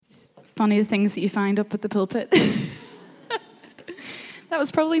Funny the things that you find up at the pulpit. That was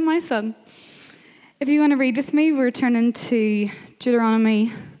probably my son. If you want to read with me, we're turning to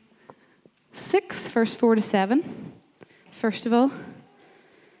Deuteronomy 6, verse 4 to 7, first of all,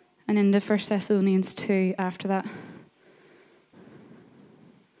 and into 1 Thessalonians 2 after that.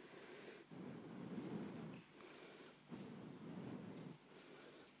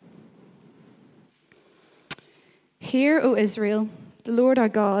 Hear, O Israel, the Lord our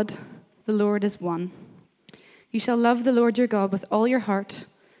God, the Lord is one. You shall love the Lord your God with all your heart,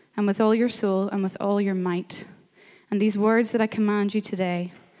 and with all your soul, and with all your might. And these words that I command you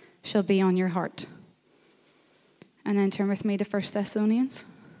today shall be on your heart. And then turn with me to 1 Thessalonians.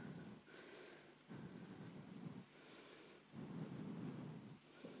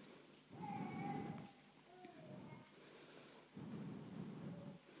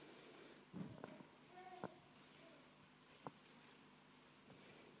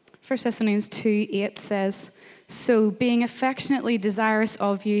 First Thessalonians 2:8 says, "So, being affectionately desirous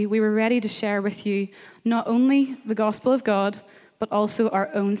of you, we were ready to share with you not only the gospel of God, but also our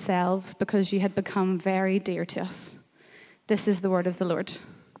own selves, because you had become very dear to us." This is the word of the Lord.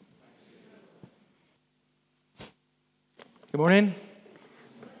 Good morning.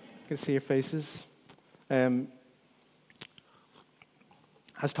 Good to see your faces. As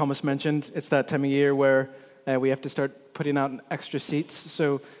Thomas mentioned, it's that time of year where we have to start putting out extra seats.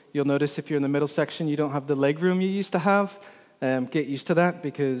 So you'll notice if you're in the middle section, you don't have the leg room you used to have. Get used to that,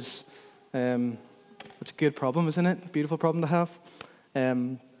 because it's a good problem, isn't it? A beautiful problem to have.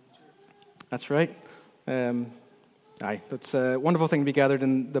 That's right. That's a wonderful thing to be gathered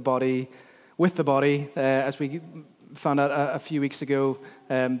in the body, with the body. As we found out a few weeks ago,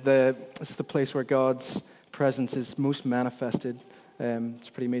 it's the place where God's presence is most manifested. It's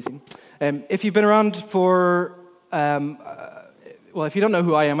pretty amazing. If you've been around for, if you don't know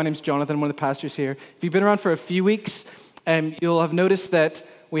who I am, my name's Jonathan, I'm one of the pastors here. If you've been around for a few weeks, you'll have noticed that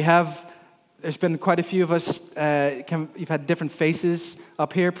there's been quite a few of us, you've had different faces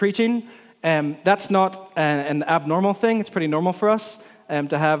up here preaching. That's not an abnormal thing. It's pretty normal for us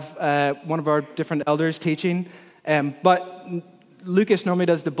to have one of our different elders teaching. But Lucas normally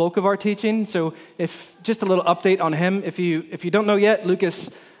does the bulk of our teaching. So if just a little update on him. If you don't know yet, Lucas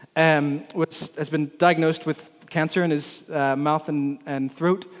has been diagnosed with cancer in his mouth and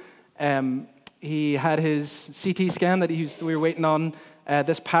throat. He had his CT scan that we were waiting on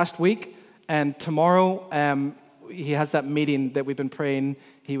this past week. And tomorrow, he has that meeting that we've been praying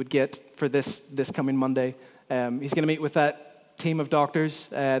he would get for this coming Monday. He's going to meet with that team of doctors,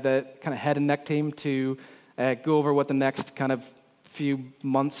 the kind of head and neck team, to go over what the next kind of few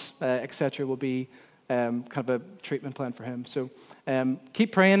months, etc., will be, kind of a treatment plan for him. So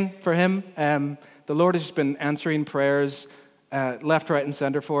keep praying for him. The Lord has just been answering prayers left, right, and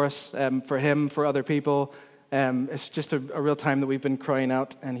center for us, for him, for other people. It's just a real time that we've been crying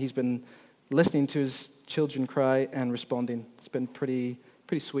out, and he's been listening to his children cry and responding. It's been pretty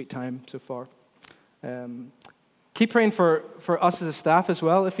sweet time so far. Keep praying for us as a staff as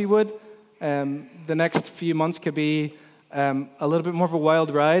well, if you would. The next few months could be a little bit more of a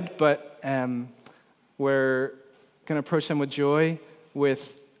wild ride, but we're going to approach them with joy,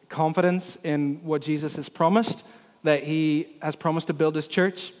 with confidence in what Jesus has promised, that he has promised to build his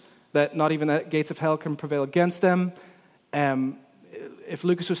church, that not even the gates of hell can prevail against them. If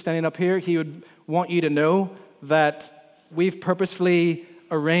Lucas was standing up here, he would want you to know that we've purposefully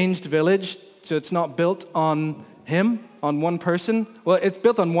arranged Village so it's not built on him, on one person. Well, it's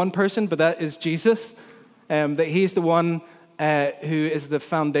built on one person, but that is Jesus. That he's the one who is the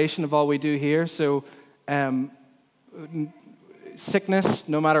foundation of all we do here. So sickness,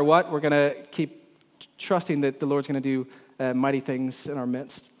 no matter what, we're going to keep trusting that the Lord's going to do mighty things in our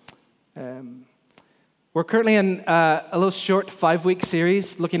midst. We're currently in a little short 5-week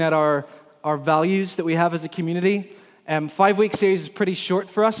series looking at our values that we have as a community. 5-week series is pretty short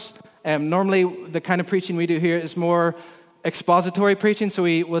for us. Normally, the kind of preaching we do here is more expository preaching, so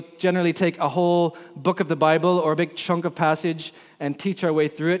we will generally take a whole book of the Bible or a big chunk of passage and teach our way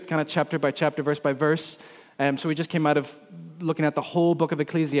through it, kind of chapter by chapter, verse by verse. So we just came out of looking at the whole book of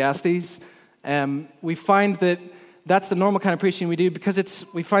Ecclesiastes. We find that that's the normal kind of preaching we do because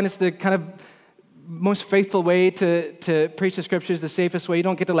we find it's the kind of most faithful way to preach the scriptures, the safest way. You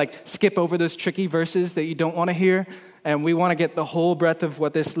don't get to skip over those tricky verses that you don't want to hear. And we want to get the whole breadth of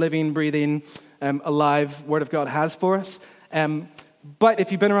what this living, breathing, alive Word of God has for us. But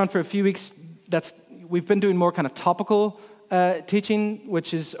if you've been around for a few weeks, we've been doing more kind of topical teaching,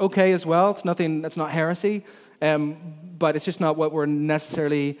 which is okay as well. It's nothing that's not heresy, but it's just not what we're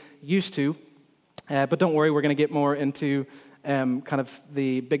necessarily used to. But don't worry, we're going to get more into kind of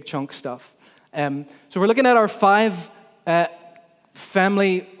the big chunk stuff. So we're looking at our this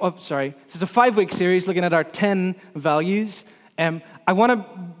is a 5-week series looking at our 10 values.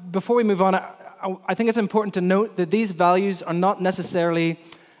 Before we move on, I think it's important to note that these values are not necessarily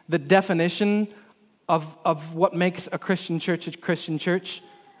the definition of what makes a Christian church a Christian church.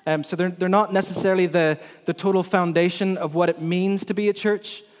 So they're not necessarily the total foundation of what it means to be a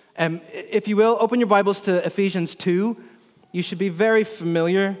church. If you will, open your Bibles to Ephesians 2. You should be very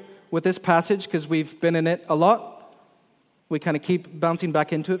familiar with this passage because we've been in it a lot. We kind of keep bouncing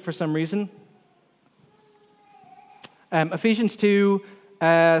back into it for some reason. Ephesians 2,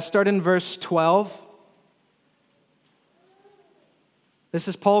 start in verse 12. This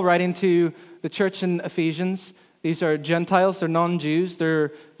is Paul writing to the church in Ephesians. These are Gentiles, they're non-Jews,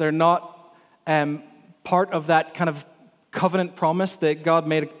 they're not part of that kind of covenant promise that God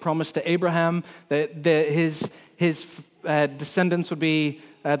made a promise to Abraham, that his descendants would be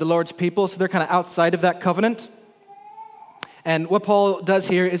the Lord's people, so they're kind of outside of that covenant. And what Paul does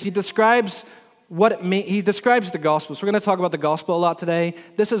here is he describes what it means. He describes the gospel. So we're going to talk about the gospel a lot today.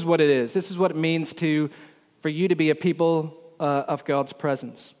 This is what it is. This is what it means for you to be a people of God's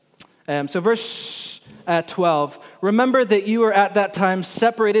presence. So verse 12, remember that you were at that time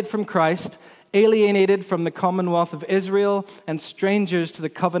separated from Christ, alienated from the commonwealth of Israel, and strangers to the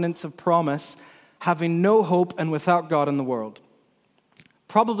covenants of promise, having no hope and without God in the world.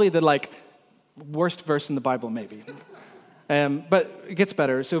 Probably the worst verse in the Bible, maybe. But it gets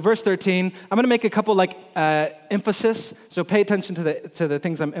better. So verse 13, I'm going to make a couple emphasis, so pay attention to the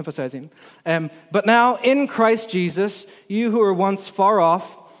things I'm emphasizing. But now in Christ Jesus, you who were once far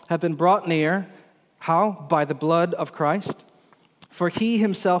off have been brought near. How? By the blood of Christ. For he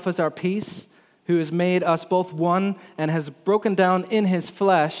himself is our peace, who has made us both one and has broken down in his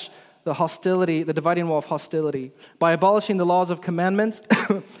flesh the dividing wall of hostility, by abolishing the laws of commandments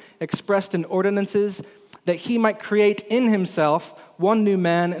expressed in ordinances, that he might create in himself one new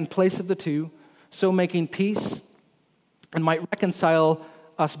man in place of the two, so making peace, and might reconcile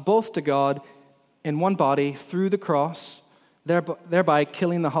us both to God in one body through the cross, thereby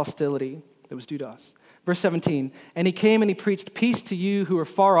killing the hostility that was due to us. Verse 17, and he came and he preached peace to you who were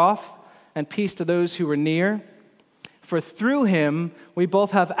far off, and peace to those who were near. For through him we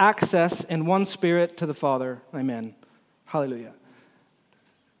both have access in one spirit to the Father. Amen. Hallelujah.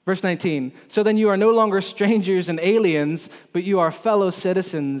 Verse 19, so then you are no longer strangers and aliens, but you are fellow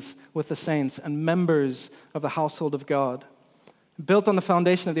citizens with the saints and members of the household of God, built on the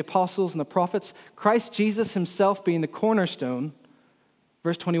foundation of the apostles and the prophets, Christ Jesus himself being the cornerstone.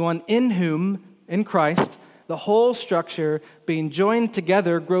 Verse 21, in Christ, the whole structure being joined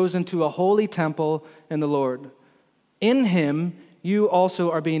together grows into a holy temple in the Lord. In him, you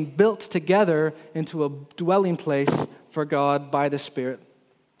also are being built together into a dwelling place for God by the Spirit.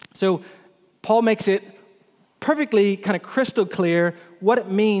 So Paul makes it perfectly kind of crystal clear what it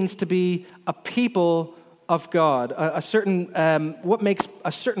means to be a people of God, what makes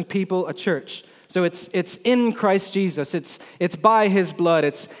a certain people a church. So it's in Christ Jesus. It's by his blood.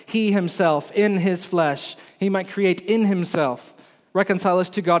 It's he himself in his flesh. He might create in himself, reconcile us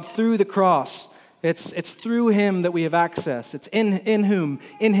to God through the cross. It's through him that we have access. It's in him.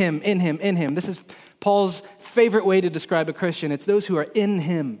 This is Paul's favorite way to describe a Christian. It's those who are in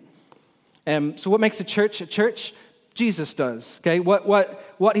him. So what makes a church a church? Jesus does. Okay,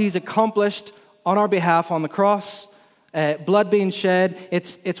 what he's accomplished on our behalf on the cross, blood being shed.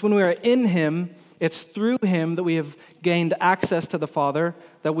 It's when we are in him. It's through him that we have gained access to the Father,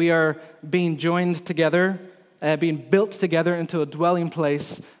 that we are being joined together, being built together into a dwelling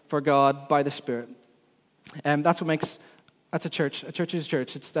place for God by the Spirit. And that's a church. A church is a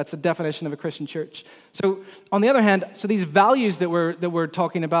church. That's the definition of a Christian church. So on the other hand, so these values that we're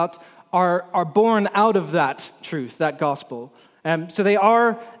talking about are born out of that truth, that gospel. So they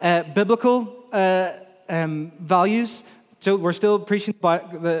are biblical values. So we're still preaching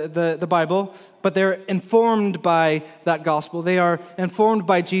the Bible, but they're informed by that gospel. They are informed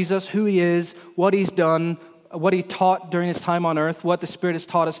by Jesus, who he is, what he's done, what he taught during his time on earth, what the Spirit has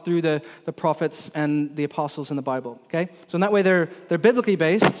taught us through the prophets and the apostles in the Bible. Okay, so in that way they're biblically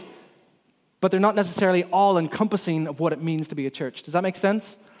based, but they're not necessarily all encompassing of what it means to be a church. Does that make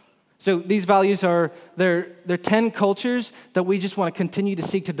sense? So these values they're 10 cultures that we just want to continue to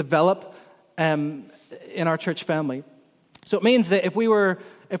seek to develop in our church family. So it means that if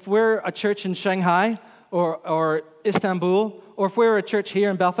we're a church in Shanghai or Istanbul, or if we're a church here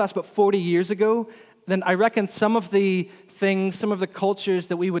in Belfast but 40 years ago, then I reckon some of the cultures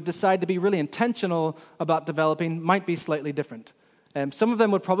that we would decide to be really intentional about developing might be slightly different. Some of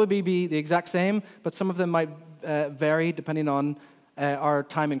them would probably be the exact same, but some of them might vary depending on our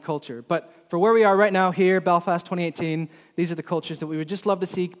time and culture. But for where we are right now here, Belfast 2018, these are the cultures that we would just love to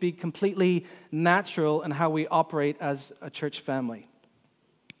see be completely natural in how we operate as a church family.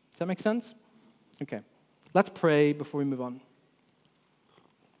 Does that make sense? Okay. Let's pray before we move on.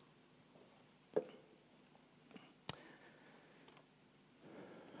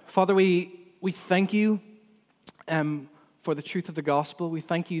 Father, we thank you for the truth of the gospel. We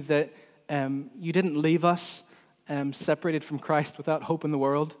thank you that you didn't leave us separated from Christ without hope in the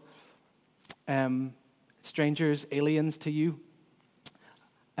world, strangers, aliens to you.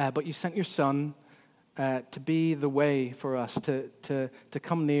 But you sent your Son to be the way for us to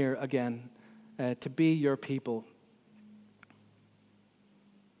come near again, to be your people.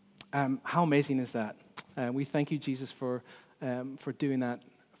 How amazing is that? We thank you, Jesus, for doing that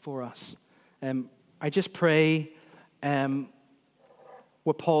for us. I just pray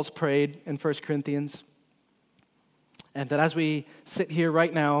what Paul's prayed in 1 Corinthians, and that as we sit here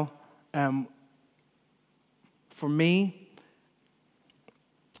right now, for me,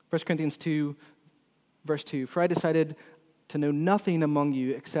 1 Corinthians 2, verse 2, for I decided to know nothing among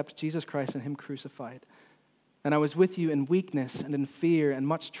you except Jesus Christ and him crucified. And I was with you in weakness and in fear and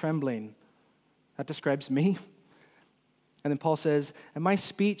much trembling. That describes me. And then Paul says, and my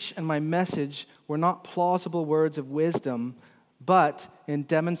speech and my message were not plausible words of wisdom, but in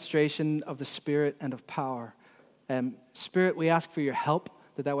demonstration of the Spirit and of power. Spirit, we ask for your help,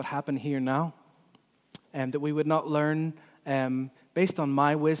 that would happen here now, and that we would not learn based on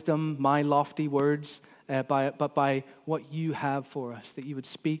my wisdom, my lofty words, but by what you have for us, that you would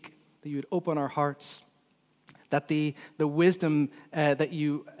speak, that you would open our hearts, that the wisdom that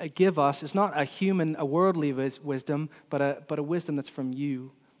you give us is not a worldly wisdom, but a wisdom that's from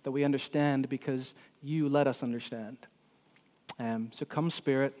you, that we understand because you let us understand. So come,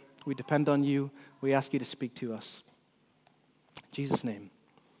 Spirit, we depend on you. We ask you to speak to us. In Jesus' name.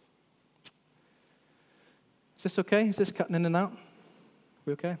 Is this okay? Is this cutting in and out?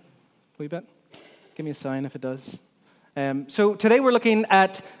 We okay? A wee bit? Give me a sign if it does. So today we're looking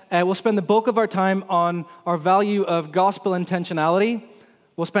at, we'll spend the bulk of our time on our value of gospel intentionality.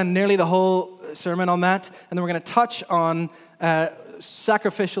 We'll spend nearly the whole sermon on that. And then we're going to touch on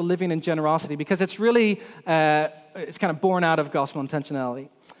sacrificial living and generosity, because it's really, it's kind of born out of gospel intentionality.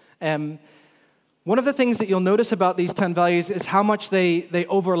 One of the things that you'll notice about these 10 values is how much they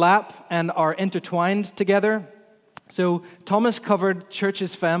overlap and are intertwined together. So Thomas covered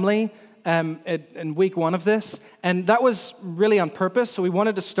church's family in week 1 of this, and that was really on purpose. So we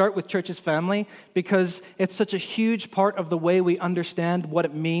wanted to start with church's family because it's such a huge part of the way we understand what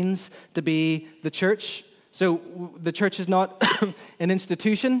it means to be the church. So the church is not an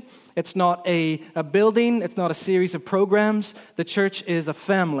institution, it's not a building, it's not a series of programs. The church is a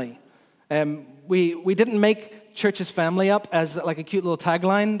family. We didn't make church's family up as like a cute little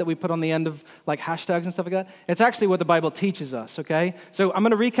tagline that we put on the end of like hashtags and stuff like that. It's actually what the Bible teaches us, okay? So I'm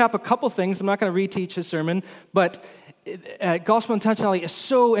going to recap a couple things. I'm not going to reteach his sermon, but gospel intentionality is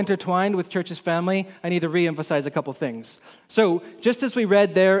so intertwined with church's family, I need to reemphasize a couple things. So just as we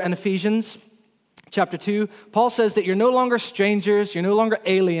read there in Ephesians chapter 2, Paul says that you're no longer strangers, you're no longer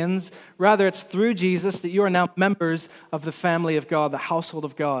aliens. Rather, it's through Jesus that you are now members of the family of God, the household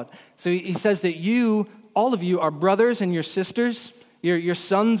of God. So he says that you, all of you, are brothers and your sisters, your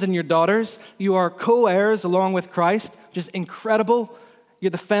sons and your daughters. You are co-heirs along with Christ, which is incredible.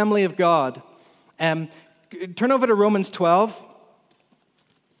 You're the family of God. Turn over to Romans 12.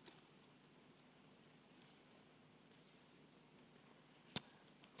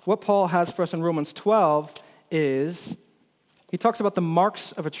 What Paul has for us in Romans 12 is, he talks about the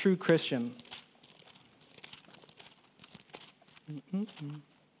marks of a true Christian.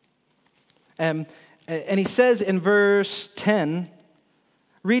 And he says in verse 10,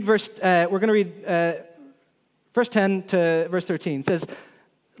 we're going to read verse 10 to verse 13. It says,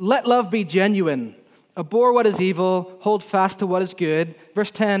 let love be genuine. Abhor what is evil. Hold fast to what is good.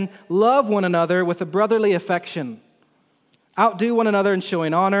 Verse 10, love one another with a brotherly affection. Outdo one another in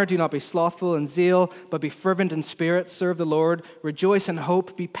showing honor. Do not be slothful in zeal, but be fervent in spirit. Serve the Lord. Rejoice in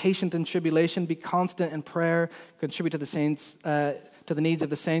hope. Be patient in tribulation. Be constant in prayer. Contribute to the saints, to the needs of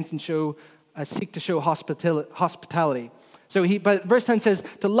the saints, and seek to show hospitality. But verse 10 says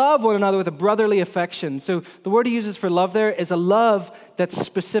to love one another with a brotherly affection. So the word he uses for love there is a love that's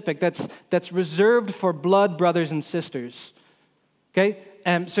specific, that's reserved for blood brothers and sisters. Okay,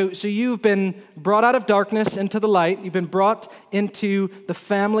 So you've been brought out of darkness into the light. You've been brought into the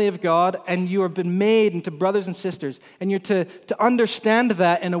family of God, and you have been made into brothers and sisters. And you're to understand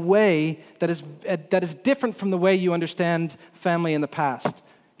that in a way that is different from the way you understand family in the past.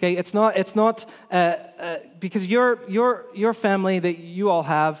 Okay, it's not because your family that you all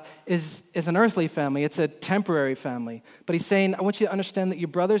have is an earthly family. It's a temporary family. But he's saying, I want you to understand that you're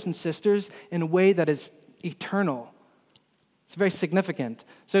brothers and sisters in a way that is eternal. It's very significant.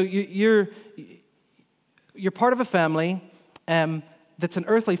 So you're part of a family that's an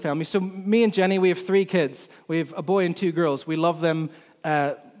earthly family. So me and Jenny, we have 3 kids. We have a boy and 2 girls. We love them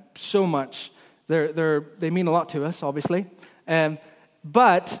so much. They mean a lot to us, obviously.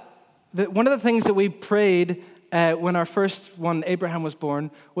 But one of the things that we prayed when our first one, Abraham, was born,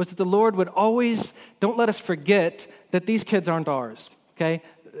 was that the Lord would always, don't let us forget that these kids aren't ours, okay?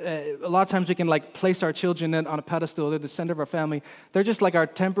 A lot of times we can place our children on a pedestal. They're the center of our family. They're just like our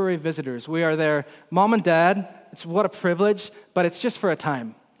temporary visitors. We are their mom and dad. It's what a privilege, but it's just for a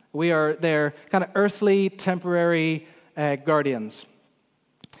time. We are their kind of earthly, temporary guardians.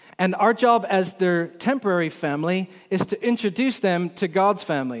 And our job as their temporary family is to introduce them to God's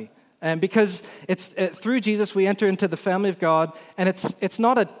family. And because it's through Jesus we enter into the family of God, and it's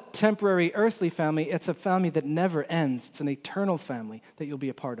not a temporary earthly family, it's a family that never ends. It's an eternal family that you'll be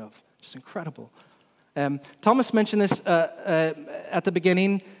a part of. It's incredible. Thomas mentioned this at the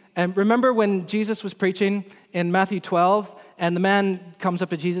beginning. Remember when Jesus was preaching in Matthew 12, and the man comes up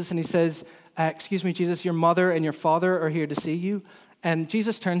to Jesus and he says, excuse me, Jesus, your mother and your father are here to see you. And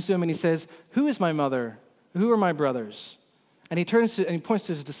Jesus turns to him and he says, who is my mother? Who are my brothers? And he turns to and he points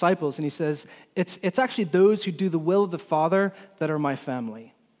to his disciples and he says, it's actually those who do the will of the Father that are my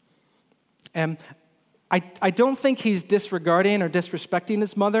family. And I don't think he's disregarding or disrespecting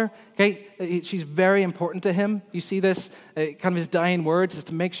his mother. Okay, she's very important to him. You see this kind of his dying words is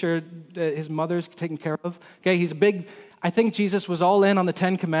to make sure that his mother's taken care of. Okay, I think Jesus was all in on the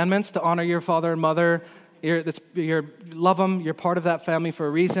 10 Commandments to honor your father and mother. You love them. You're part of that family for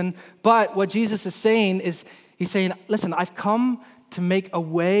a reason. But what Jesus is saying is, he's saying, listen, I've come to make a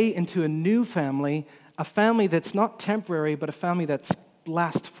way into a new family, a family that's not temporary, but a family that's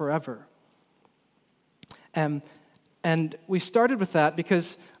lasts forever. And we started with that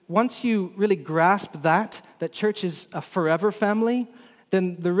because once you really grasp that church is a forever family,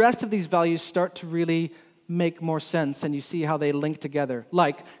 then the rest of these values start to really make more sense, and you see how they link together,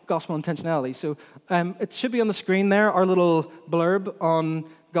 like gospel intentionality. So it should be on the screen there, our little blurb on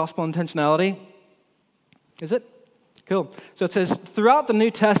gospel intentionality. Is it? Cool. So it says, throughout the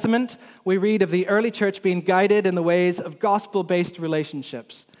New Testament, we read of the early church being guided in the ways of gospel-based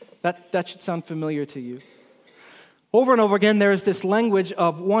relationships. That should sound familiar to you. Over and over again, there is this language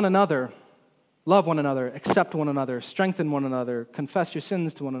of one another. Love one another, accept one another, strengthen one another, confess your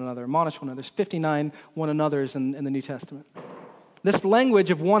sins to one another, admonish one another. There's 59 one another's in the New Testament. This language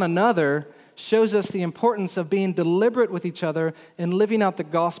of one another shows us the importance of being deliberate with each other and living out the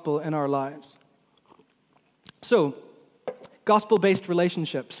gospel in our lives. So, gospel-based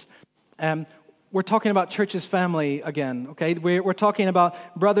relationships. We're talking about church's family again, okay? We're talking about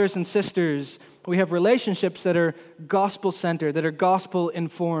brothers and sisters. We have relationships that are gospel-centered, that are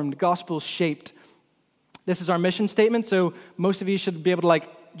gospel-informed, gospel-shaped. This is our mission statement, so most of you should be able to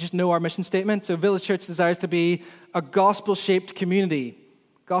just know our mission statement. So Village Church desires to be a gospel-shaped community,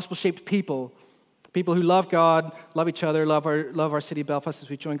 gospel-shaped people who love God, love each other, love our city, Belfast, as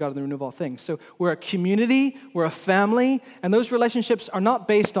we join God in the renewal of all things. So we're a community, we're a family, and those relationships are not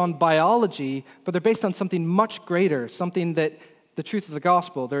based on biology, but they're based on something much greater, something that the truth of the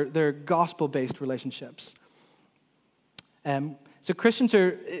gospel. They're gospel-based relationships. So Christians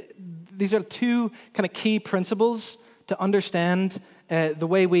these are 2 kind of key principles to understand the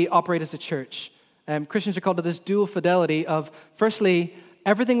way we operate as a church. Christians are called to this dual fidelity of, firstly,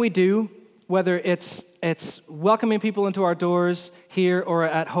 everything we do, whether it's welcoming people into our doors here or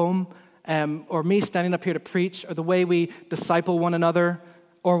at home, or me standing up here to preach, or the way we disciple one another,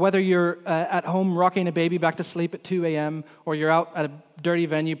 or whether you're at home rocking a baby back to sleep at 2 a.m., or you're out at a dirty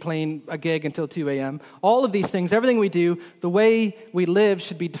venue playing a gig until 2 a.m. All of these things, everything we do, the way we live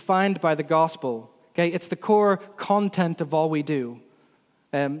should be defined by the gospel. Okay, it's the core content of all we do.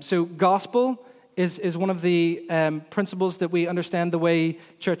 So gospel is one of the principles that we understand the way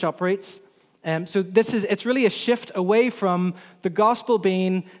church operates. So it's really a shift away from the gospel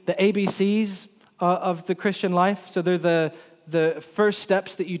being the ABCs of the Christian life. So they're the first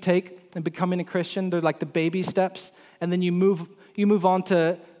steps that you take in becoming a Christian. They're like the baby steps, and then you move on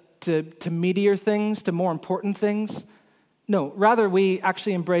to meatier things, to more important things. No, rather we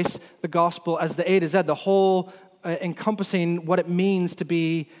actually embrace the gospel as the A to Z, the whole encompassing what it means to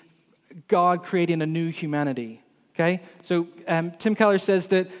be God creating a new humanity. Okay? So Tim Keller says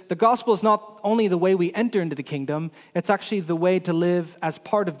that the gospel is not only the way we enter into the kingdom, it's actually the way to live as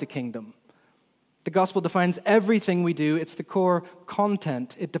part of the kingdom. The gospel defines everything we do. It's the core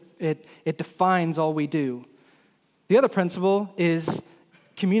content. It defines all we do. The other principle is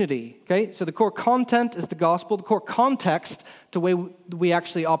community. Okay? So the core content is the gospel. The core context to the way we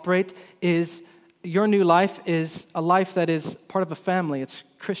actually operate is your new life is a life that is part of a family. It's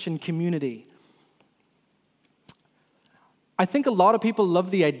Christian community. I think a lot of people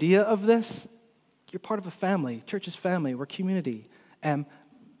love the idea of this. You're part of a family. Church is family. We're community.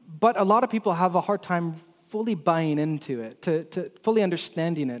 But a lot of people have a hard time fully buying into it, to fully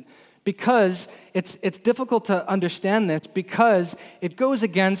understanding it, because it's difficult to understand this because it goes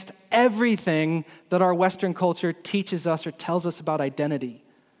against everything that our Western culture teaches us or tells us about identity.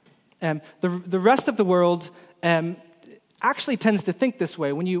 The rest of the world actually tends to think this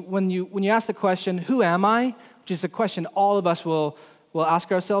way. When you ask the question, "Who am I?" which is a question all of us will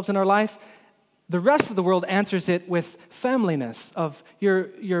ask ourselves in our life, the rest of the world answers it with familyness, of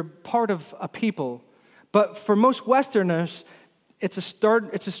you're part of a people. But for most Westerners, it's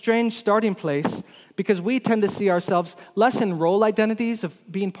a strange starting place because we tend to see ourselves less in role identities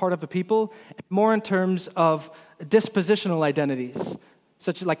of being part of a people, and more in terms of dispositional identities,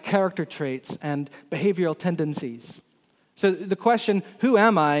 such as like character traits and behavioral tendencies. So the question, "Who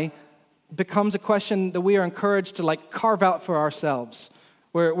am I?" becomes a question that we are encouraged to carve out for ourselves.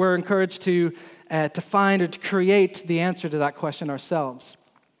 We're encouraged to find or to create the answer to that question ourselves.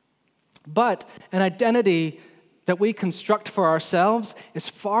 But an identity that we construct for ourselves is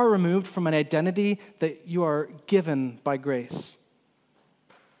far removed from an identity that you are given by grace.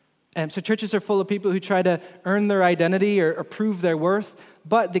 So churches are full of people who try to earn their identity or prove their worth,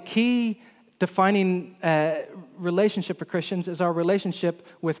 but the key defining relationship for Christians is our relationship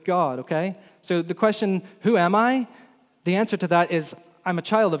with God, okay? So the question, "Who am I?" The answer to that is, I'm a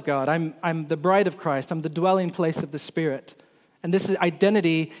child of God. I'm the bride of Christ. I'm the dwelling place of the Spirit. And this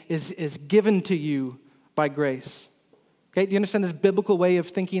identity is given to you by grace. Okay, do you understand this biblical way of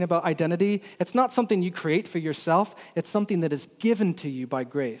thinking about identity? It's not something you create for yourself. It's something that is given to you by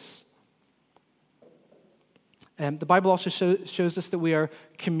grace. And the Bible also shows us that we are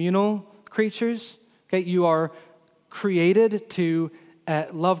communal creatures. Okay, you are created to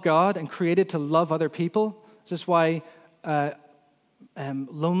love God and created to love other people. This is why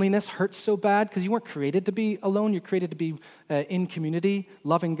loneliness hurts so bad, because you weren't created to be alone. You're created to be in community,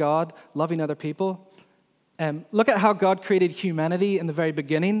 loving God, loving other people. Look at how God created humanity in the very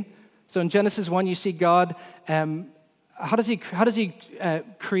beginning. So in Genesis 1, you see God. How does he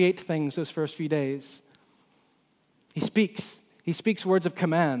create things those first few days? He speaks. He speaks words of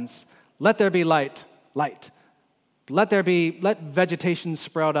commands. Let there be light. Light. Let vegetation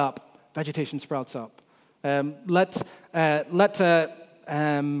sprout up. Vegetation sprouts up. Let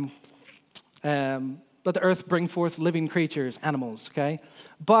the earth bring forth living creatures, animals. Okay,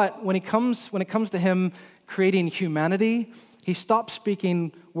 but when it comes to him creating humanity, he stops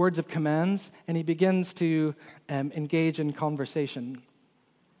speaking words of commands and he begins to engage in conversation.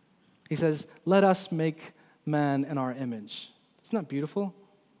 He says, "Let us make man in our image." Isn't that beautiful?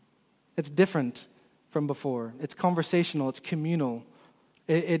 It's different from before. It's conversational. It's communal.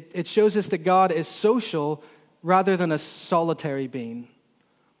 It shows us that God is social rather than a solitary being.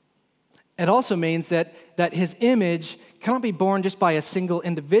 It also means that his image cannot be born just by a single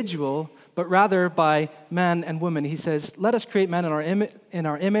individual, but rather by man and woman. He says, "Let us create man in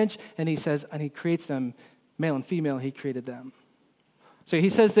our image," and he says, and he creates them, male and female, he created them. So he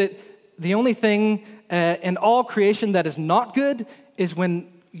says that the only thing in all creation that is not good is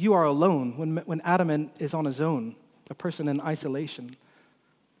when you are alone, when Adam is on his own, a person in isolation.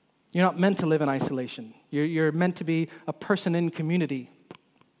 You're not meant to live in isolation. You're meant to be a person in community.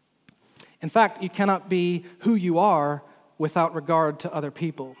 In fact, you cannot be who you are without regard to other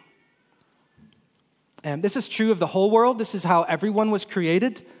people. And this is true of the whole world. This is how everyone was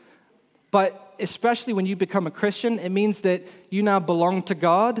created. But especially when you become a Christian, it means that you now belong to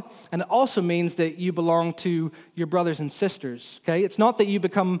God, and it also means that you belong to your brothers and sisters. Okay, it's not that you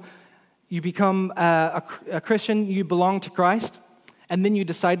become a Christian, you belong to Christ, and then you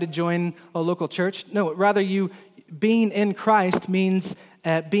decide to join a local church. No, rather, you being in Christ means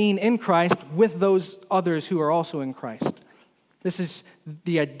being in Christ with those others who are also in Christ. This is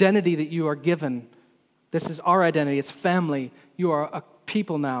the identity that you are given. This is our identity. It's family. You are a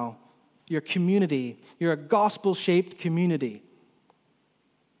people now. You're a community. You're a gospel-shaped community.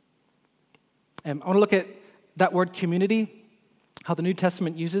 I want to look at that word community, how the New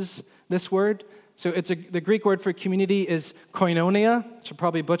Testament uses this word. So the Greek word for community is koinonia, which I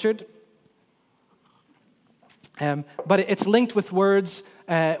probably butchered. But it's linked with words,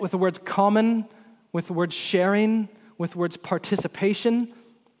 with the words common, with the words sharing, with words participation.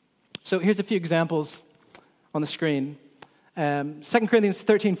 So here's a few examples on the screen. 2 Corinthians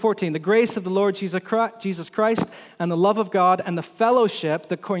 13:14, the grace of the Lord Jesus Christ and the love of God and the fellowship,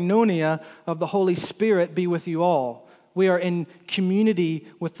 the koinonia of the Holy Spirit be with you all. We are in community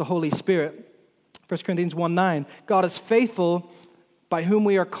with the Holy Spirit. 1 Corinthians 1:9, God is faithful, by whom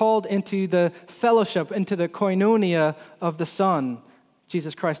we are called into the fellowship, into the koinonia of the Son,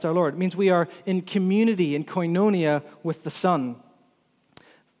 Jesus Christ our Lord. It means we are in community, in koinonia with the Son.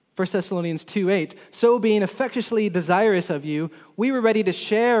 1 Thessalonians 2:8, so being affectionately desirous of you, we were ready to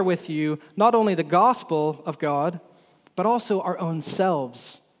share with you not only the gospel of God, but also our own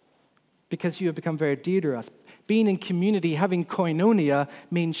selves, because you have become very dear to us. Being in community, having koinonia,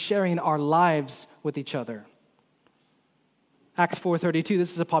 means sharing our lives with each other. Acts 4:32,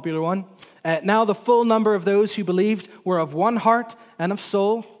 this is a popular one. Now the full number of those who believed were of one heart and of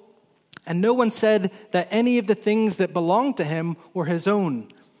soul, and no one said that any of the things that belonged to him were his own,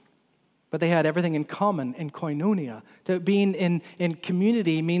 but they had everything in common, in koinonia. So being in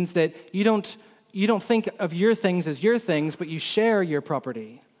community means that you don't think of your things as your things, but you share your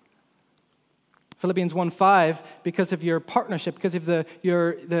property. Philippians 1:5, because of your partnership, because of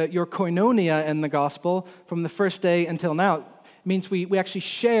your koinonia in the gospel from the first day until now, means we actually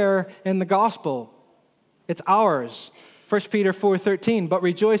share in the gospel. It's ours. 1 Peter 4:13, but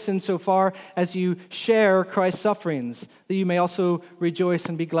rejoice insofar as you share Christ's sufferings, that you may also rejoice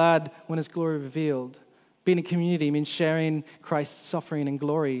and be glad when his glory is revealed. Being a community means sharing Christ's suffering and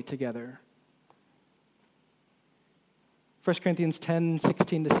glory together. 1 Corinthians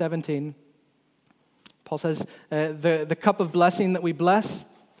 10:16-17, Paul says, the cup of blessing that we bless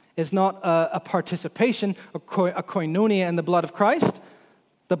is not a participation, a koinonia in the blood of Christ.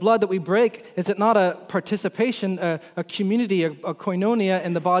 The blood that we break, is it not a participation, a community, a koinonia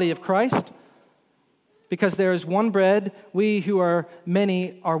in the body of Christ? Because there is one bread, we who are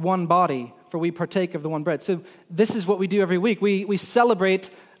many are one body, for we partake of the one bread. So this is what we do every week. We celebrate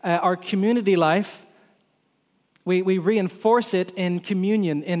our community life. We reinforce it in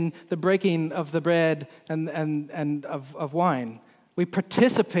communion, in the breaking of the bread and of wine. We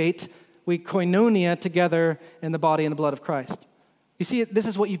participate, we koinonia together in the body and the blood of Christ. You see, this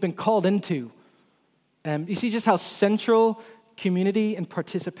is what you've been called into. You see just how central community and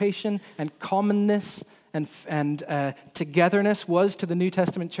participation and commonness and togetherness was to the New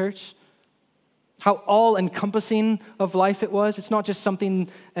Testament church. How all-encompassing of life it was. It's not just something,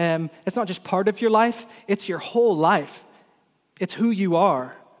 it's not just part of your life, it's your whole life. It's who you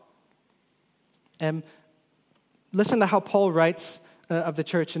are. Listen to how Paul writes of the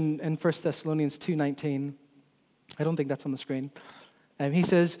church in 1 Thessalonians 2:19. I don't think that's on the screen. He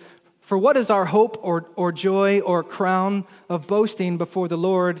says, for what is our hope or joy or crown of boasting before the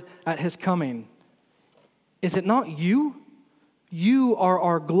Lord at his coming? Is it not you? You are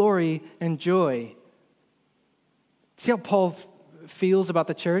our glory and joy. See how Paul feels about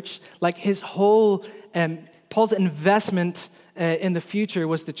the church? Like his whole, Paul's investment in the future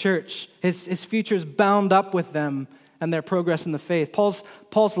was the church. His future is bound up with them and their progress in the faith.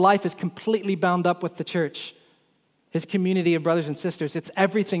 Paul's life is completely bound up with the church. His community of brothers and sisters, it's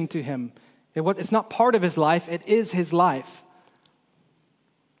everything to him. It's not part of his life, it is his life.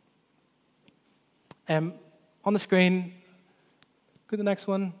 On the screen, go to the next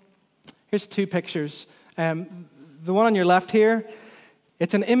one. Here's two pictures. The one on your left here,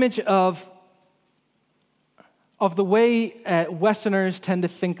 it's an image of the way Westerners tend to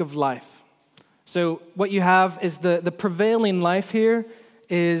think of life. So what you have is the prevailing life here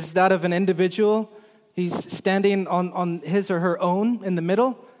is that of an individual. He's standing on his or her own in the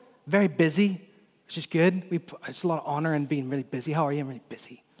middle, very busy, which is good. It's a lot of honor in being really busy. How are you? I'm really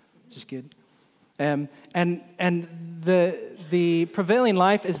busy, which is good. And the prevailing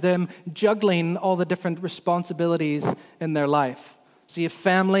life is them juggling all the different responsibilities in their life. So you have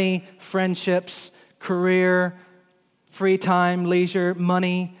family, friendships, career, free time, leisure,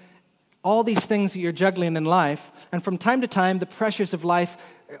 money, all these things that you're juggling in life. And from time to time, the pressures of life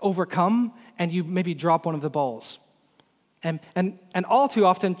overcome, and you maybe drop one of the balls. And all too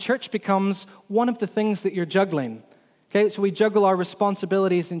often, church becomes one of the things that you're juggling. Okay, so we juggle our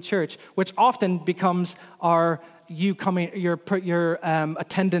responsibilities in church, which often becomes your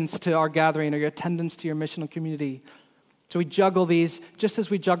attendance to our gathering or your attendance to your missional community. So we juggle these just as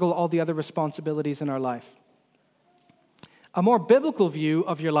we juggle all the other responsibilities in our life. A more biblical view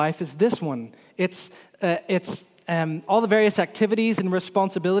of your life is this one. It's all the various activities and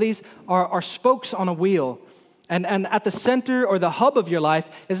responsibilities are spokes on a wheel. And at the center or the hub of your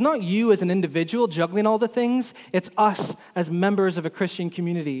life is not you as an individual juggling all the things. It's us as members of a Christian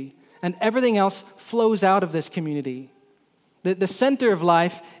community. And everything else flows out of this community. The center of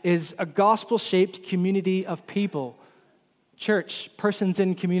life is a gospel-shaped community of people. Church, persons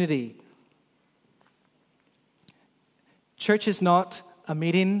in community. Church is not a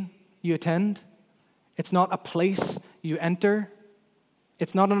meeting you attend. It's not a place you enter.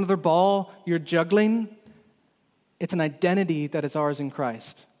 It's not another ball you're juggling. It's an identity that is ours in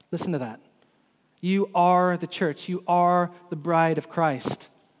Christ. Listen to that. You are the church. You are the bride of Christ.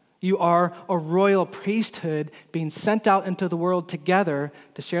 You are a royal priesthood being sent out into the world together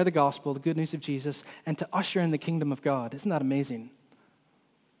to share the gospel, the good news of Jesus, and to usher in the kingdom of God. Isn't that amazing?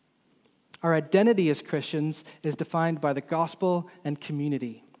 Our identity as Christians is defined by the gospel and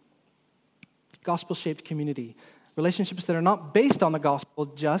community. Gospel-shaped community. Relationships that are not based on the gospel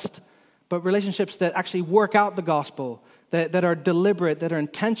just, but relationships that actually work out the gospel, that are deliberate, that are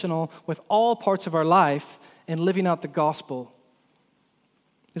intentional with all parts of our life in living out the gospel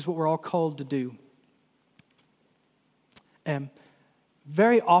is what we're all called to do.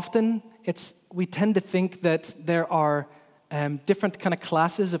 Very often, we tend to think that there are different kind of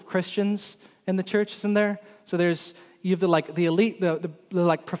classes of Christians in the church, isn't there? So you have the elite,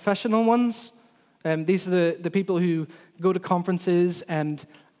 the professional ones. These are the people who go to conferences and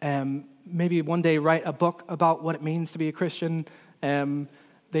maybe one day write a book about what it means to be a Christian.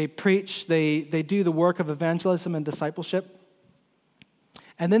 They preach, they do the work of evangelism and discipleship.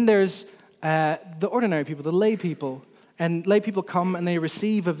 And then there's the ordinary people, the lay people. And lay people come and they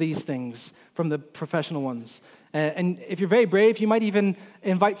receive of these things from the professional ones. And if you're very brave, you might even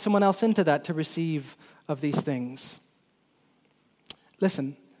invite someone else into that to receive of these things.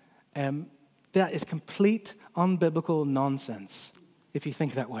 Listen, that is complete unbiblical nonsense if you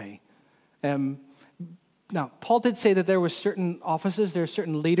think that way. Now, Paul did say that there were certain offices, there are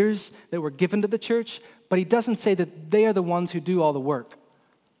certain leaders that were given to the church, but he doesn't say that they are the ones who do all the work.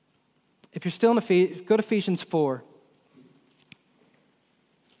 If you're still in go to Ephesians 4.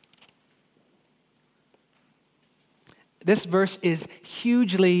 This verse is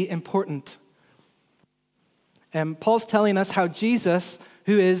hugely important. Paul's telling us how Jesus,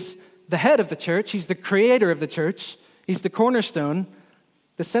 who is the head of the church, he's the creator of the church, he's the cornerstone,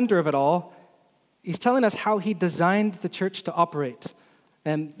 the center of it all, he's telling us how he designed the church to operate.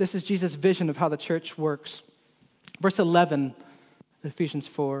 And this is Jesus' vision of how the church works. Verse 11, Ephesians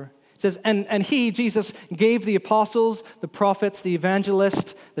 4. It says, and he, Jesus, gave the apostles, the prophets, the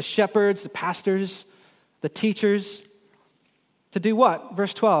evangelists, the shepherds, the pastors, the teachers, to do what?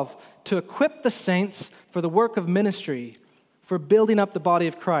 Verse 12, to equip the saints for the work of ministry, for building up the body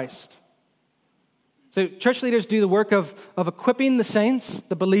of Christ. So church leaders do the work of equipping the saints,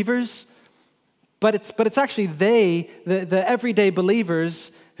 the believers, but it's actually the everyday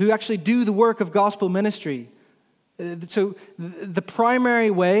believers, who actually do the work of gospel ministry. So the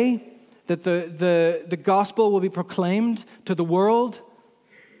primary way that the gospel will be proclaimed to the world,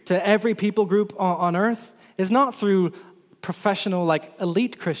 to every people group on earth, is not through professional,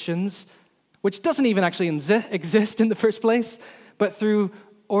 elite Christians, which doesn't even actually exist in the first place, but through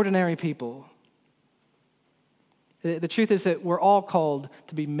ordinary people. The truth is that we're all called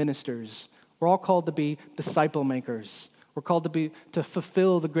to be ministers. We're all called to be disciple makers. We're called to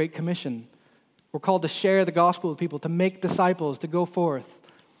fulfill the Great Commission. We're called to share the gospel with people, to make disciples, to go forth.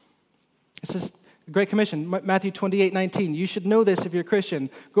 This is the Great Commission, Matthew 28:19. You should know this if you're a Christian.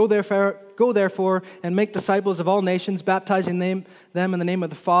 Go therefore and make disciples of all nations, baptizing them in the name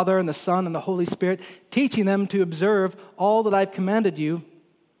of the Father and the Son and the Holy Spirit, teaching them to observe all that I've commanded you.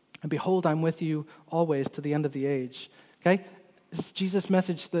 And behold, I'm with you always to the end of the age. Okay? This is Jesus'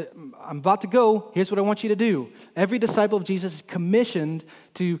 message that I'm about to go. Here's what I want you to do. Every disciple of Jesus is commissioned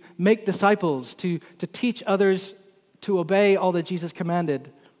to make disciples, to teach others to obey all that Jesus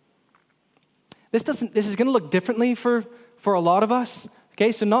commanded. This is going to look differently for a lot of us.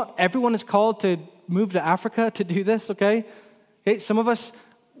 Okay, so not everyone is called to move to Africa to do this. Okay, some of us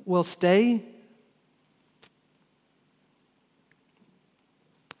will stay.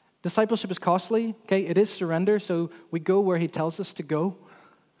 Discipleship is costly. Okay, it is surrender. So we go where He tells us to go.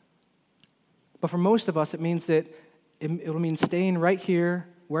 But for most of us, it means that it'll mean staying right here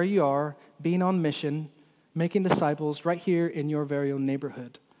where you are, being on mission, making disciples right here in your very own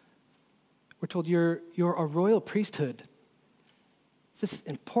neighborhood. We're told you're a royal priesthood. This is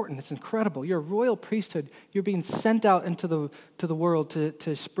important. It's incredible. You're a royal priesthood. You're being sent out into the world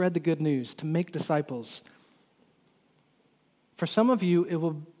to spread the good news, to make disciples. For some of you, it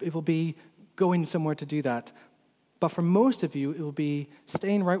will be going somewhere to do that. But for most of you, it will be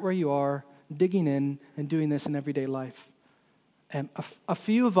staying right where you are, digging in, and doing this in everyday life. A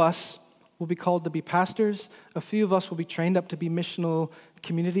few of us will be called to be pastors. A few of us will be trained up to be missional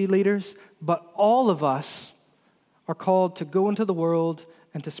community leaders. But all of us are called to go into the world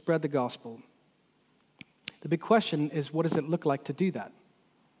and to spread the gospel. The big question is, what does it look like to do that?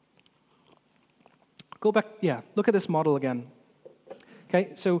 Go back, look at this model again.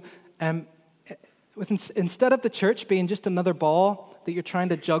 Okay, so instead of the church being just another ball that you're trying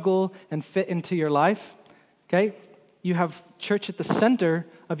to juggle and fit into your life, okay, you have church at the center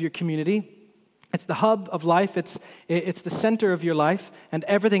of your community. It's the hub of life. It's the center of your life, and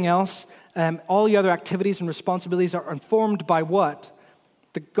everything else, all the other activities and responsibilities are informed by what?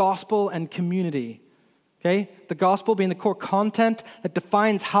 The gospel and community. Okay, the gospel being the core content that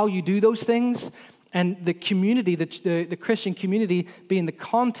defines how you do those things, and the community, the Christian community, being the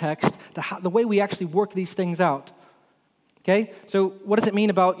context, the way we actually work these things out. Okay, so what does it mean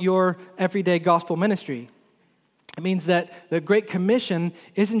about your everyday gospel ministry? It means that the Great Commission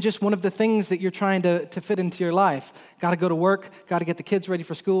isn't just one of the things that you're trying to fit into your life. Got to go to work, got to get the kids ready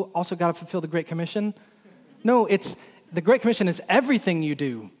for school, also got to fulfill the Great Commission. No, the Great Commission is everything you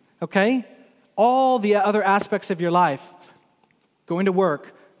do, okay? All the other aspects of your life, going to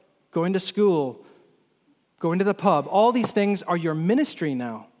work, going to school, going to the pub, all these things are your ministry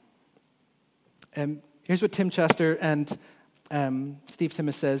now. And here's what Tim Chester and Steve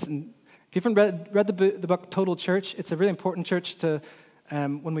Timmis says. And if you haven't read the book Total Church, it's a really important church to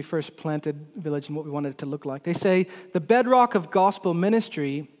when we first planted Village and what we wanted it to look like. They say, the bedrock of gospel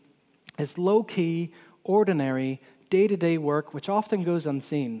ministry is low-key, ordinary, day-to-day work, which often goes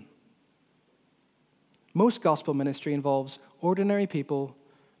unseen. Most gospel ministry involves ordinary people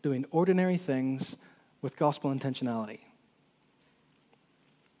doing ordinary things with gospel intentionality.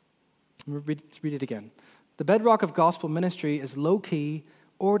 Let's read it again. The bedrock of gospel ministry is low-key,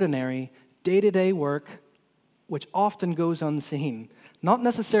 ordinary, day-to-day work, which often goes unseen. Not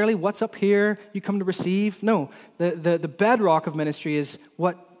necessarily what's up here you come to receive. No, the bedrock of ministry is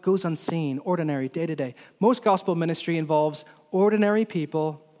what goes unseen, ordinary, day-to-day. Most gospel ministry involves ordinary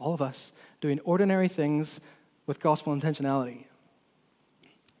people, all of us, doing ordinary things with gospel intentionality.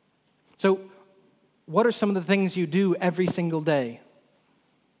 So, what are some of the things you do every single day?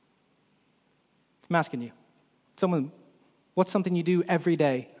 I'm asking you. What's something you do every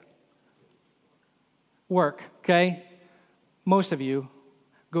day? Work, okay? Most of you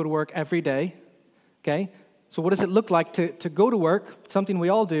go to work every day, okay? So what does it look like to go to work, something we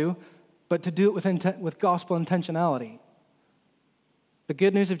all do, but to do it with gospel intentionality? The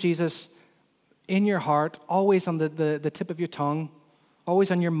good news of Jesus in your heart, always on the tip of your tongue,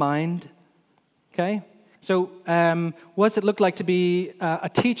 always on your mind, okay? So what does it look like to be a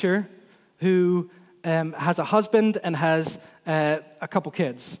teacher who has a husband and has a couple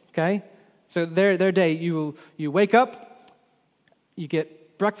kids, okay? So their day, you wake up, you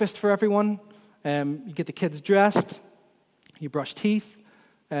get breakfast for everyone, you get the kids dressed, you brush teeth,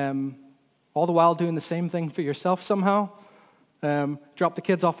 all the while doing the same thing for yourself somehow. Drop the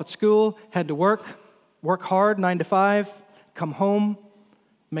kids off at school, head to work hard, 9 to 5, come home,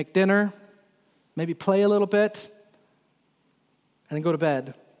 make dinner, maybe play a little bit, and then go to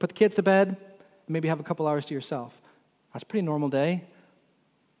bed. Put the kids to bed, and maybe have a couple hours to yourself. That's a pretty normal day,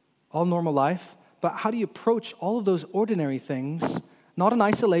 all normal life. But how do you approach all of those ordinary things, not in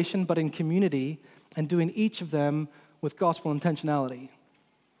isolation, but in community, and doing each of them with gospel intentionality?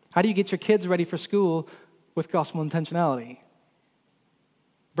 How do you get your kids ready for school with gospel intentionality?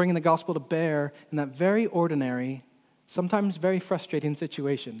 Bringing the gospel to bear in that very ordinary, sometimes very frustrating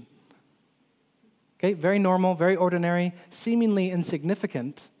situation. Okay, very normal, very ordinary, seemingly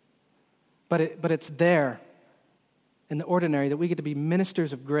insignificant, but it's there in the ordinary that we get to be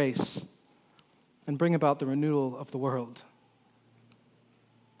ministers of grace and bring about the renewal of the world.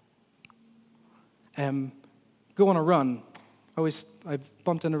 Go on a run. I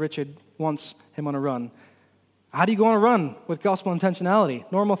bumped into Richard once, him on a run. How do you go on a run with gospel intentionality?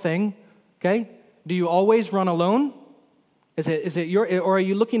 Normal thing, okay? Do you always run alone? Is it or are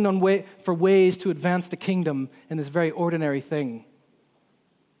you looking for ways to advance the kingdom in this very ordinary thing?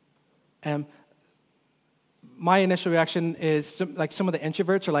 My initial reaction is some of the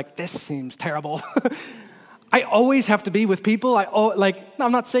introverts are like, this seems terrible. I always have to be with people. No,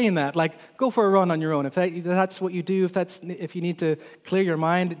 I'm not saying that. Go for a run on your own. If that's what you do, if you need to clear your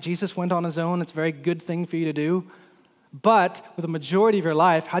mind, Jesus went on his own. It's a very good thing for you to do. But with the majority of your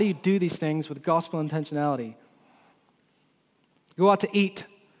life, how do you do these things with gospel intentionality? Go out to eat,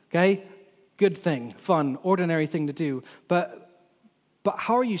 okay? Good thing, fun, ordinary thing to do. But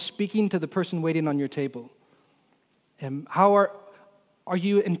how are you speaking to the person waiting on your table? How are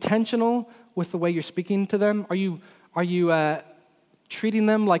you intentional with the way you're speaking to them? Are you treating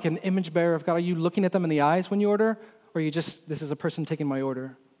them like an image bearer of God? Are you looking at them in the eyes when you order? Or are you just, this is a person taking my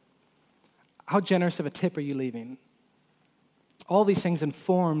order? How generous of a tip are you leaving? All these things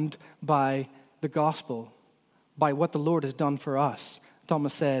informed by the gospel, by what the Lord has done for us.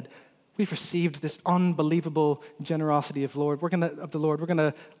 Thomas said, we've received this unbelievable generosity of the Lord. We're going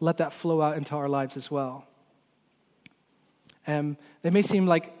to let that flow out into our lives as well. They may seem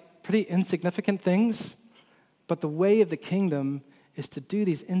like pretty insignificant things, but the way of the kingdom is to do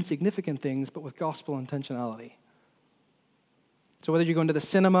these insignificant things, but with gospel intentionality. So whether you're going to the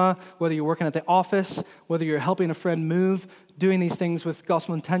cinema, whether you're working at the office, whether you're helping a friend move, doing these things with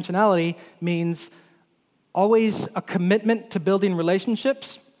gospel intentionality means always a commitment to building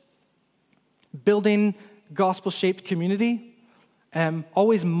relationships, building gospel-shaped community,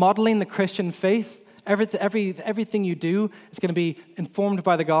 always modeling the Christian faith. Everything you do is going to be informed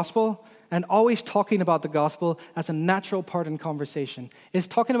by the gospel, and always talking about the gospel as a natural part in conversation. Is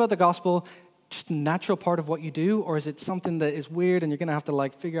talking about the gospel just a natural part of what you do, or is it something that is weird and you're going to have to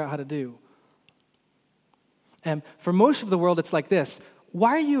figure out how to do? For most of the world, it's like this.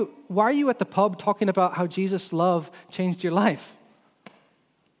 Why are you at the pub talking about how Jesus' love changed your life?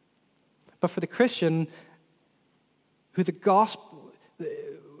 But for the Christian, who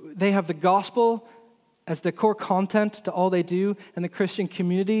they have the gospel as the core content to all they do, and the Christian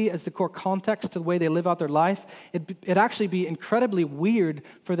community as the core context to the way they live out their life, it'd actually be incredibly weird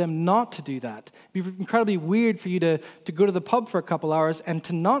for them not to do that. It'd be incredibly weird for you to go to the pub for a couple hours and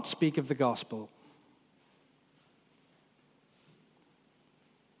to not speak of the gospel.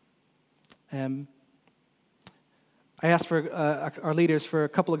 I asked for our leaders for a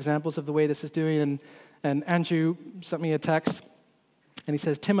couple examples of the way this is doing, and Andrew sent me a text, and he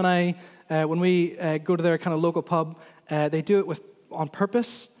says, Tim and I, when we go to their kind of local pub, they do it on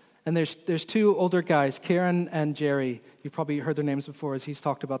purpose, and there's two older guys, Kieran and Jerry. You've probably heard their names before as he's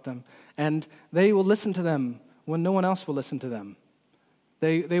talked about them, and they will listen to them when no one else will listen to them.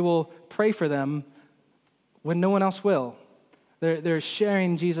 They will pray for them when no one else will. They're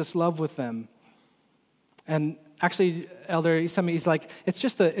sharing Jesus' love with them. And actually, Elder, he's like, it's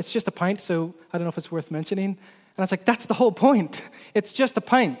just a pint, so I don't know if it's worth mentioning. And I was like, that's the whole point. It's just a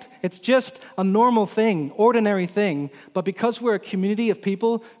pint. It's just a normal thing, ordinary thing. But because we're a community of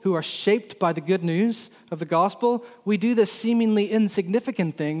people who are shaped by the good news of the gospel, we do this seemingly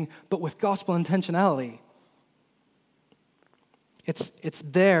insignificant thing, but with gospel intentionality. It's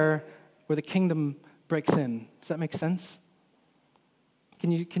there where the kingdom breaks in. Does that make sense?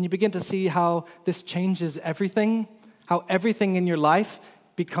 Can you begin to see how this changes everything? How everything in your life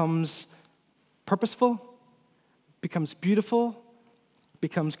becomes purposeful, becomes beautiful,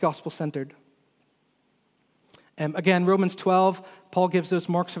 becomes gospel-centered. Again, Romans 12, Paul gives those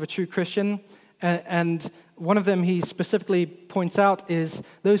marks of a true Christian. And one of them he specifically points out is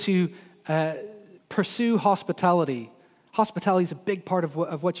those who pursue hospitality. Hospitality is a big part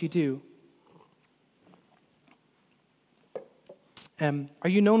of what you do. Are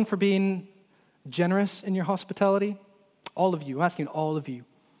you known for being generous in your hospitality? All of you. I'm asking all of you.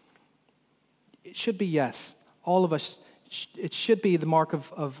 It should be yes. All of us. It should be the mark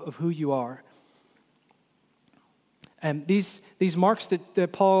of who you are. And these marks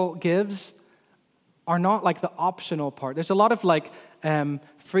that Paul gives are not like the optional part. There's a lot of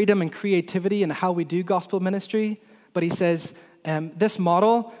freedom and creativity in how we do gospel ministry. But he says this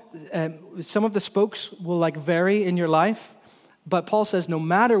model, some of the spokes will vary in your life. But Paul says no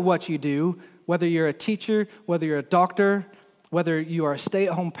matter what you do, whether you're a teacher, whether you're a doctor, whether you are a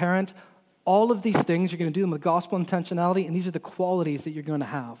stay-at-home parent, all of these things, you're going to do them with gospel intentionality, and these are the qualities that you're going to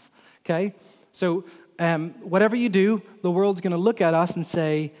have, okay? So whatever you do, the world's going to look at us and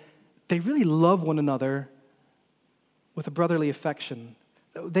say, they really love one another with a brotherly affection.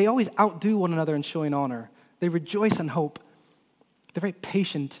 They always outdo one another in showing honor. They rejoice in hope. They're very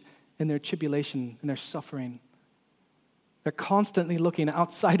patient in their tribulation and their suffering. They're constantly looking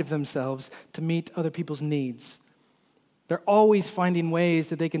outside of themselves to meet other people's needs. They're always finding ways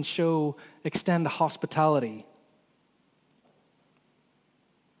that they can extend hospitality.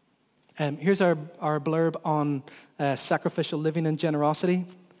 Here's our blurb on sacrificial living and generosity.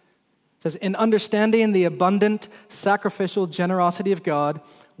 It says, in understanding the abundant sacrificial generosity of God,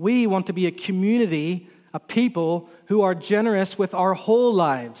 we want to be a community, a people who are generous with our whole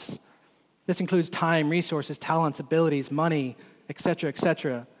lives. This includes time, resources, talents, abilities, money, etc.,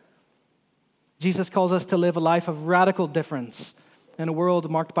 etc. Jesus calls us to live a life of radical difference. In a world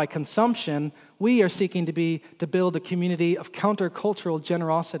marked by consumption, we are seeking to build a community of countercultural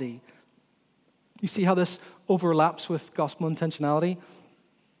generosity. You see how this overlaps with gospel intentionality?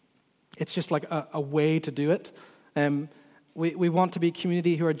 It's just like a way to do it. We want to be a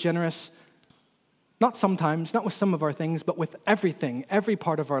community who are generous, not sometimes, not with some of our things, but with everything, every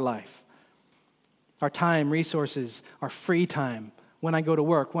part of our life. Our time, resources, our free time, when I go to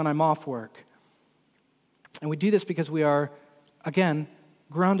work, when I'm off work. And we do this because we are, again,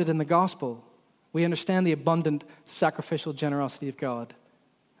 grounded in the gospel. We understand the abundant sacrificial generosity of God.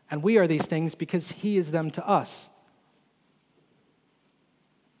 And we are these things because he is them to us.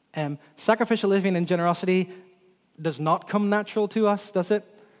 Sacrificial living and generosity does not come natural to us, does it?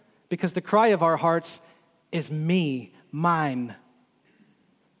 Because the cry of our hearts is me, mine.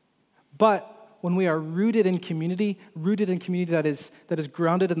 But when we are rooted in community that is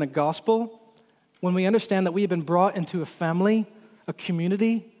grounded in the gospel, when we understand that we have been brought into a family, a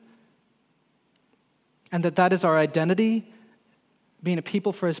community, and that is our identity, being a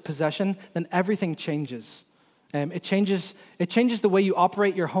people for his possession, then everything changes. It changes the way you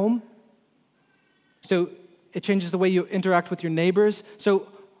operate your home. So it changes the way you interact with your neighbors. So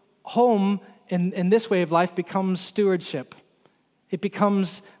home in this way of life becomes stewardship. It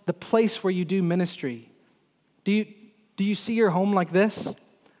becomes the place where you do ministry. Do you see your home like this?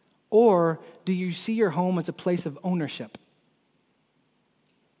 Or do you see your home as a place of ownership?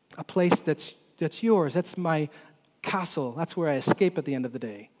 A place that's yours. That's my castle. That's where I escape at the end of the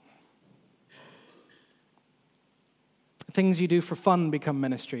day. Things you do for fun become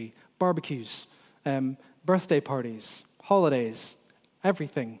ministry. Barbecues, birthday parties, holidays,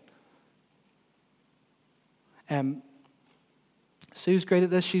 everything. Sue's great at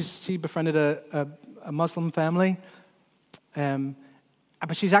this. She befriended a Muslim family,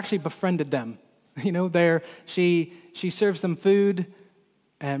 but she's actually befriended them. You know, she serves them food.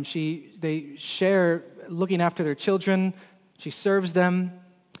 They share looking after their children. She serves them,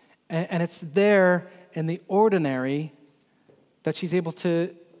 and it's there in the ordinary that she's able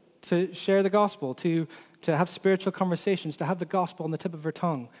to share the gospel, to have spiritual conversations, to have the gospel on the tip of her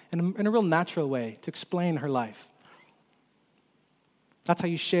tongue in a real natural way, to explain her life. That's how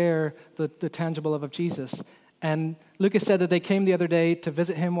you share the tangible love of Jesus. And Lucas said that they came the other day to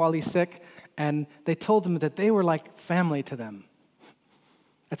visit him while he's sick, and they told him that they were like family to them.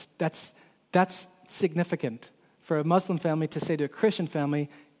 That's significant for a Muslim family to say to a Christian family,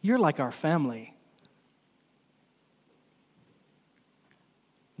 "You're like our family."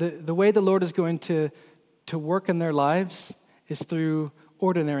 The way the Lord is going to work in their lives is through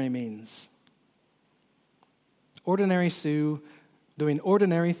ordinary means. Ordinary Sue doing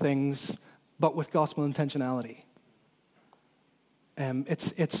ordinary things, but with gospel intentionality. I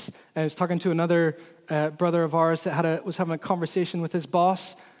was talking to another brother of ours that was having a conversation with his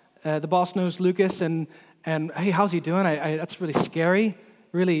boss. The boss knows Lucas, and hey, how's he doing? That's really scary.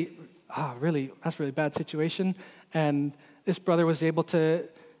 Really, that's a really bad situation. And this brother was able to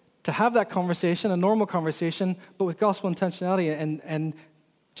have that conversation, a normal conversation, but with gospel intentionality, and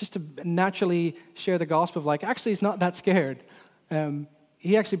just to naturally share the gospel of like, actually, he's not that scared.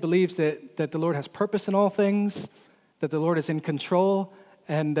 He actually believes that the Lord has purpose in all things, that the Lord is in control,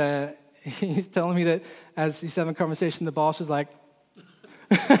 and he's telling me that as he's having a conversation, the boss was like,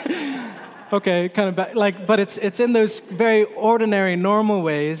 okay, kind of bad. Like, but it's in those very ordinary, normal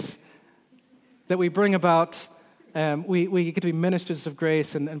ways that we bring about. We get to be ministers of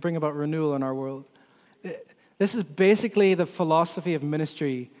grace and bring about renewal in our world. This is basically the philosophy of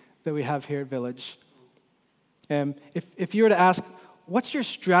ministry that we have here at Village. If you were to ask, what's your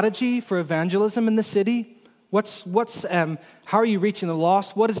strategy for evangelism in the city? How are you reaching the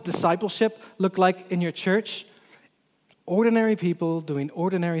lost? What does discipleship look like in your church? Ordinary people doing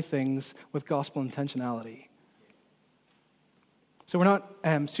ordinary things with gospel intentionality. So we're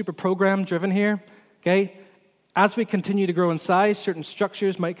not super program driven here, okay? As we continue to grow in size, certain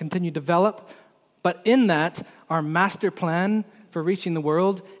structures might continue to develop, but in that, our master plan for reaching the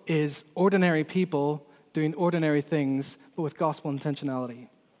world is ordinary people doing ordinary things, but with gospel intentionality.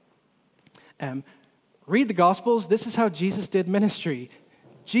 Read the Gospels. This is how Jesus did ministry.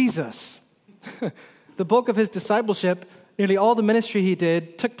 Jesus. The bulk of his discipleship, nearly all the ministry he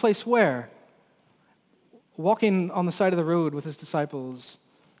did, took place where? Walking on the side of the road with his disciples,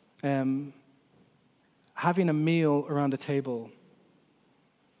 having a meal around a table,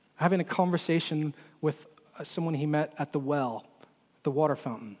 having a conversation with someone he met at the well, the water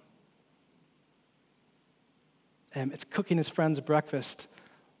fountain. It's cooking his friends breakfast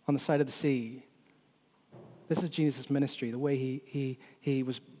on the side of the sea. This is Jesus' ministry, the way he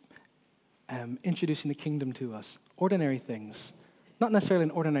was introducing the kingdom to us. Ordinary things. Not necessarily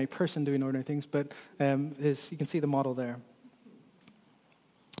an ordinary person doing ordinary things, but you can see the model there.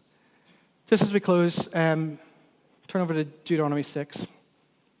 Just as we close, turn over to Deuteronomy 6.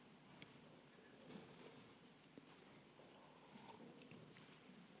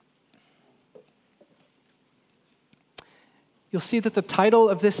 You'll see that the title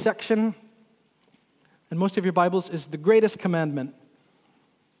of this section, in most of your Bibles, is the greatest commandment.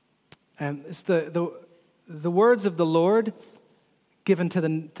 And it's the words of the Lord given to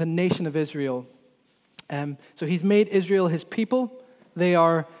the nation of Israel. So he's made Israel his people. They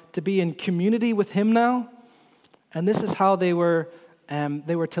are to be in community with him now. And this is how they were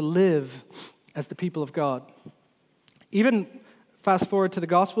to live as the people of God. Even fast forward to the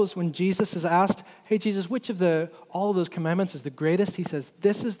Gospels, when Jesus is asked, hey, Jesus, which of all of those commandments is the greatest? He says,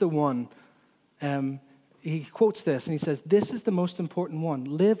 this is the one. He quotes this, and he says, this is the most important one.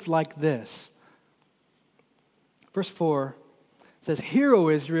 Live like this. Verse 4 says, hear, O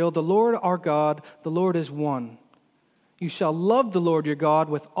Israel, the Lord our God, the Lord is one. You shall love the Lord your God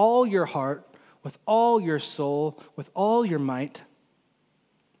with all your heart, with all your soul, with all your might.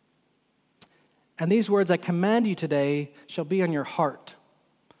 And these words I command you today shall be on your heart.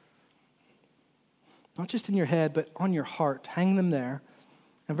 Not just in your head, but on your heart. Hang them there.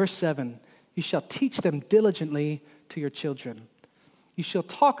 And verse 7, you shall teach them diligently to your children. You shall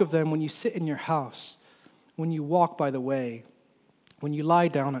talk of them when you sit in your house, when you walk by the way, when you lie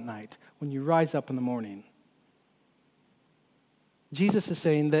down at night, when you rise up in the morning. Jesus is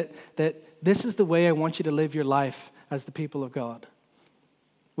saying that this is the way I want you to live your life as the people of God.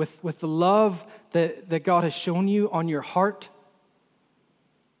 With the love that God has shown you on your heart.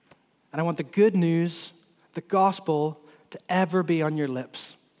 And I want the good news, the gospel, to ever be on your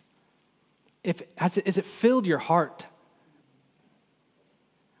lips. Has it filled your heart?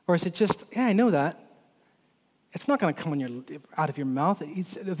 Or is it just, yeah, I know that. It's not going to come out of your mouth.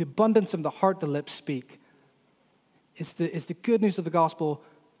 It's the abundance of the heart the lips speak. It's the good news of the gospel.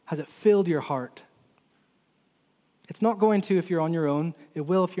 Has it filled your heart? It's not going to if you're on your own. It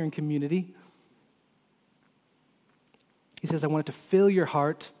will if you're in community. He says, I want it to fill your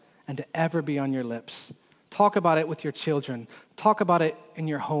heart and to ever be on your lips. Talk about it with your children. Talk about it in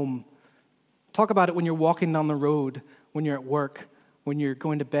your home. Talk about it when you're walking down the road, when you're at work, when you're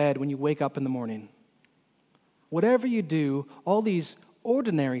going to bed, when you wake up in the morning. Whatever you do, all these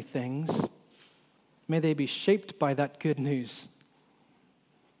ordinary things, may they be shaped by that good news.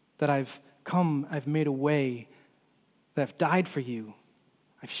 That I've made a way, that I've died for you.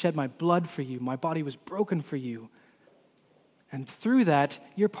 I've shed my blood for you. My body was broken for you. And through that,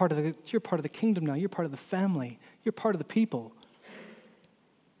 you're part of the kingdom now. You're part of the family. You're part of the people.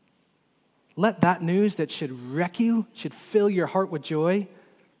 Let that news that should wreck you, should fill your heart with joy,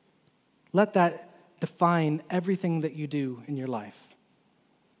 let that define everything that you do in your life.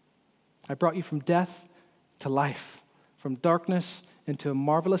 I brought you from death to life, from darkness into a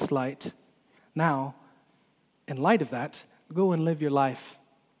marvelous light. Now, in light of that, go and live your life.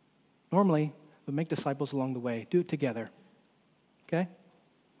 Normally, we make disciples along the way. Do it together. Okay?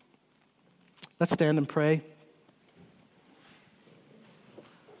 Let's stand and pray.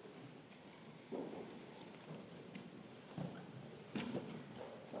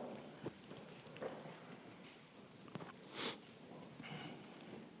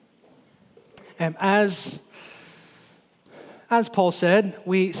 As Paul said,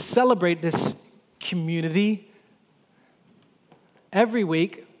 we celebrate this community every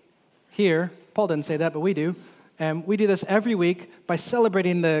week here. Paul didn't say that, but we do. We do this every week by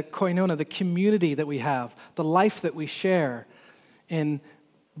celebrating the koinonia, the community that we have, the life that we share in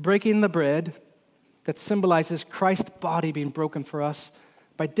breaking the bread that symbolizes Christ's body being broken for us,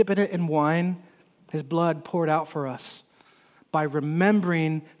 by dipping it in wine, his blood poured out for us, by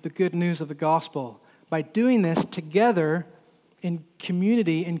remembering the good news of the gospel, by doing this together in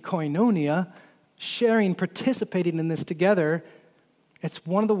community, in koinonia, sharing, participating in this together. It's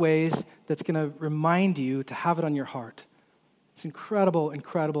one of the ways that's going to remind you to have it on your heart. It's incredible,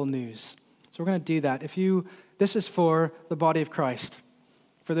 incredible news. So we're going to do that. This is for the body of Christ,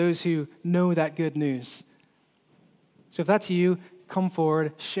 for those who know that good news. So if that's you, come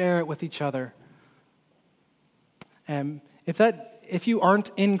forward, share it with each other. If you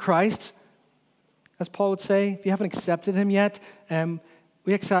aren't in Christ, as Paul would say, if you haven't accepted him yet,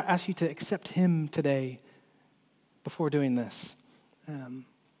 we ask you to accept him today before doing this.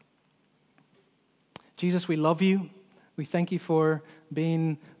 Jesus, we love you. We thank you for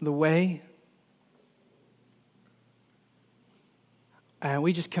being the way. And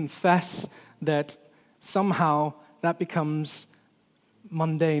we just confess that somehow that becomes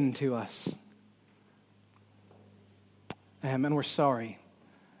mundane to us. And we're sorry.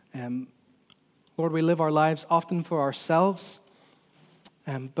 Lord, we live our lives often for ourselves.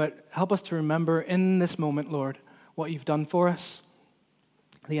 But help us to remember in this moment, Lord, what you've done for us,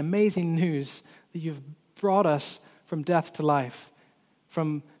 the amazing news that you've brought us from death to life,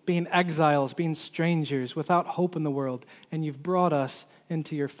 from being exiles, being strangers, without hope in the world, and you've brought us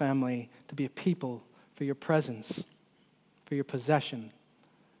into your family to be a people for your presence, for your possession.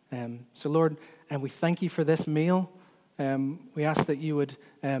 So, Lord, we thank you for this meal. We ask that you would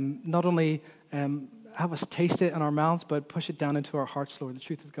not only have us taste it in our mouths, but push it down into our hearts, Lord, the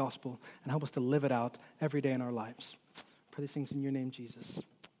truth of the gospel, and help us to live it out every day in our lives. I pray these things in your name, Jesus.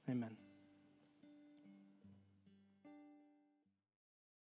 Amen.